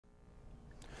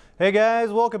Hey guys,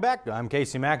 welcome back. I'm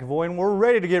Casey McAvoy and we're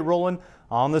ready to get rolling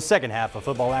on the second half of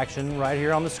football action right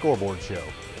here on the Scoreboard Show.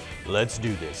 Let's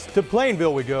do this. To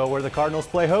Plainville we go, where the Cardinals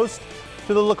play host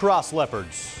to the LaCrosse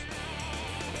Leopards.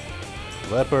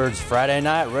 Leopards Friday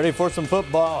night, ready for some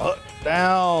football.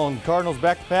 Down, Cardinals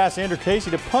back to pass. Andrew Casey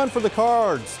to punt for the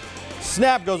Cards.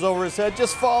 Snap goes over his head,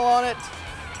 just fall on it.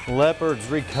 Leopards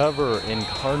recover in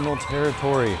Cardinal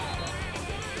territory.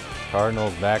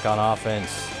 Cardinals back on offense.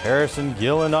 Harrison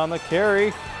Gillen on the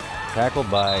carry.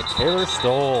 Tackled by Taylor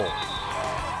Stoll.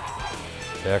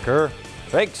 Becker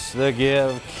fakes the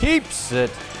give, keeps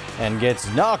it, and gets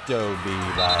knocked OB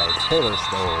by Taylor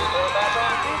Stoll.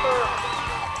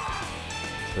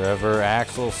 Trevor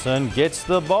Axelson gets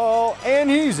the ball, and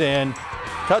he's in.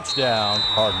 Touchdown,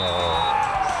 Cardinals.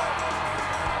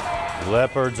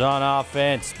 Leopards on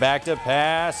offense, back to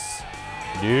pass.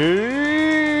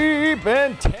 Deep,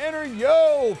 and Tanner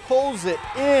Yo pulls it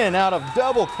in out of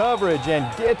double coverage and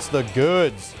gets the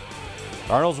goods.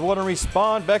 Cardinals want to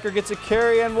respond. Becker gets a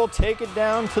carry and will take it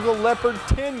down to the Leopard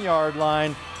 10-yard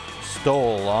line.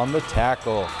 Stoll on the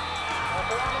tackle.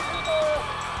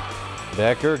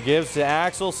 Becker gives to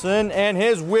Axelson, and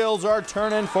his wheels are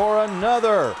turning for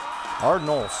another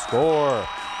Cardinal score.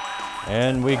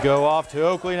 And we go off to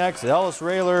Oakley next. Ellis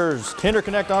Railers, Kinder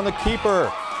Connect on the keeper.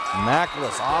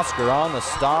 Mackless Oscar on the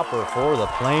stopper for the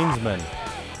Plainsmen.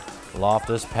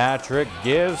 Loftus Patrick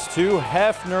gives to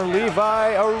Hefner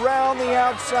Levi around the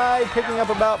outside, picking up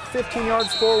about 15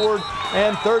 yards forward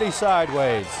and 30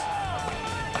 sideways.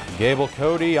 Gable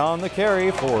Cody on the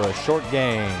carry for a short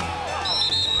gain.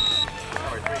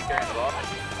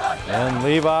 And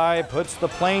Levi puts the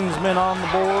Plainsmen on the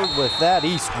board with that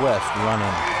east-west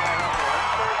running.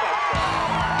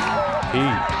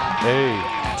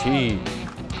 P-A-T.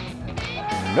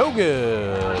 No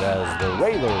good as the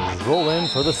Railers roll in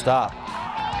for the stop.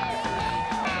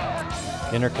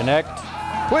 Interconnect,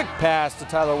 quick pass to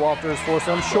Tyler Walters for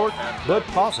some short but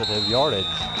positive yardage.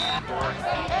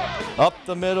 Up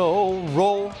the middle,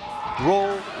 roll,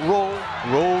 roll, roll,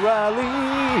 roll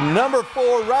Riley. Number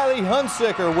 4, Riley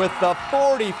Hunsicker with the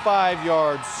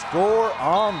 45-yard score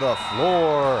on the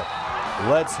floor.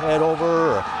 Let's head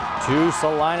over to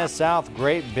Salina South.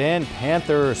 Great Bend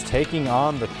Panthers taking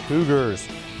on the Cougars.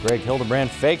 Greg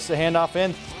Hildebrand fakes the handoff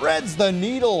and threads the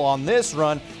needle on this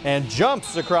run and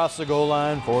jumps across the goal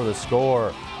line for the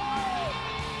score.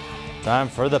 Time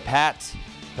for the Pats.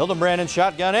 Hildebrand in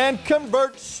shotgun and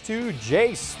converts to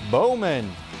Jace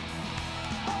Bowman.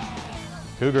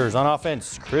 Cougars on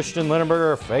offense. Christian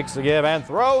Lindenberger fakes the give and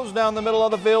throws down the middle of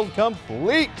the field,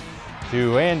 complete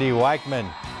to Andy Weichman.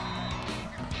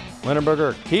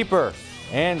 Lindenberger, keeper,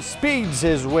 and speeds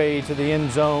his way to the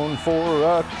end zone for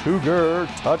a Cougar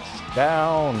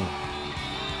touchdown.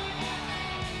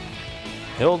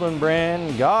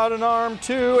 Hildenbrand got an arm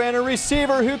too, and a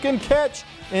receiver who can catch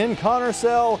in Connor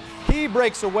Sell. He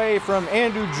breaks away from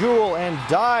Andrew Jewell and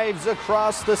dives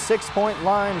across the 6-point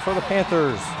line for the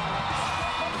Panthers.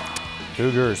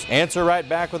 Cougars answer right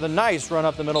back with a nice run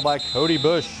up the middle by Cody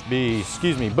Busby for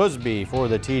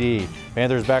the TD.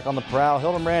 Panthers back on the prowl.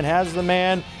 Hildenbrand has the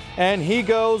man, and he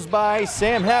goes by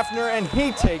Sam Hafner, and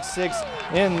he takes 6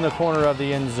 in the corner of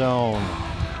the end zone.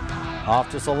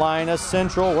 Off to Salina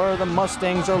Central, where the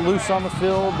Mustangs are loose on the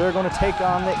field. They're going to take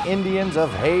on the Indians of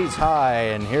Hayes High,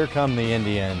 and here come the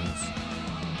Indians.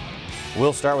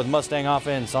 We'll start with Mustang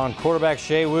offense on quarterback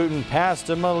Shea Wooten. Pass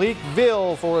to Malik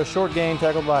Ville for a short gain,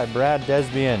 tackled by Brad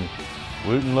Desbian.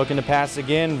 Wooten looking to pass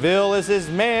again. Ville is his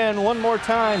man one more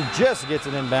time. Just gets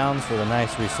it inbounds for the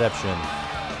nice reception.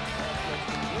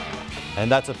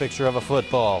 And that's a picture of a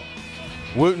football.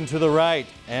 Wooten to the right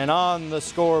and on the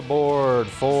scoreboard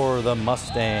for the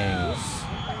Mustangs.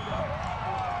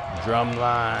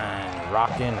 Drumline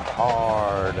rocking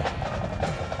hard.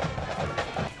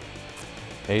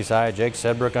 Hayes High, Jake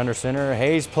Sedbrook under center.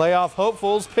 Hayes playoff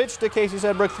hopefuls, pitch to Casey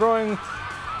Sedbrook,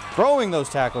 throwing those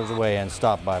tackles away and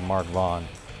stopped by Mark Vaughn.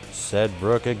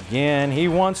 Sedbrook again, he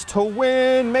wants to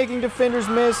win, making defenders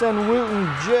miss, and Wooten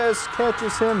just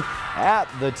catches him at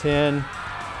the 10.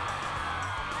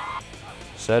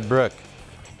 Sedbrook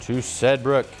to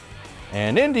Sedbrook,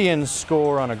 and Indians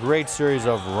score on a great series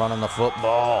of running the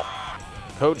football.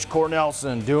 Coach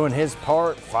Cornelson doing his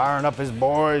part, firing up his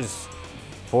boys.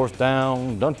 4th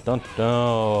down, dun dun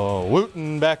dun.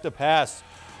 Wooten back to pass,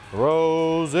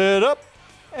 throws it up,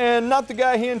 and not the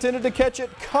guy he intended to catch it,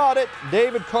 caught it.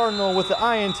 David Cardinal with the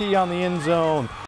INT on the end zone.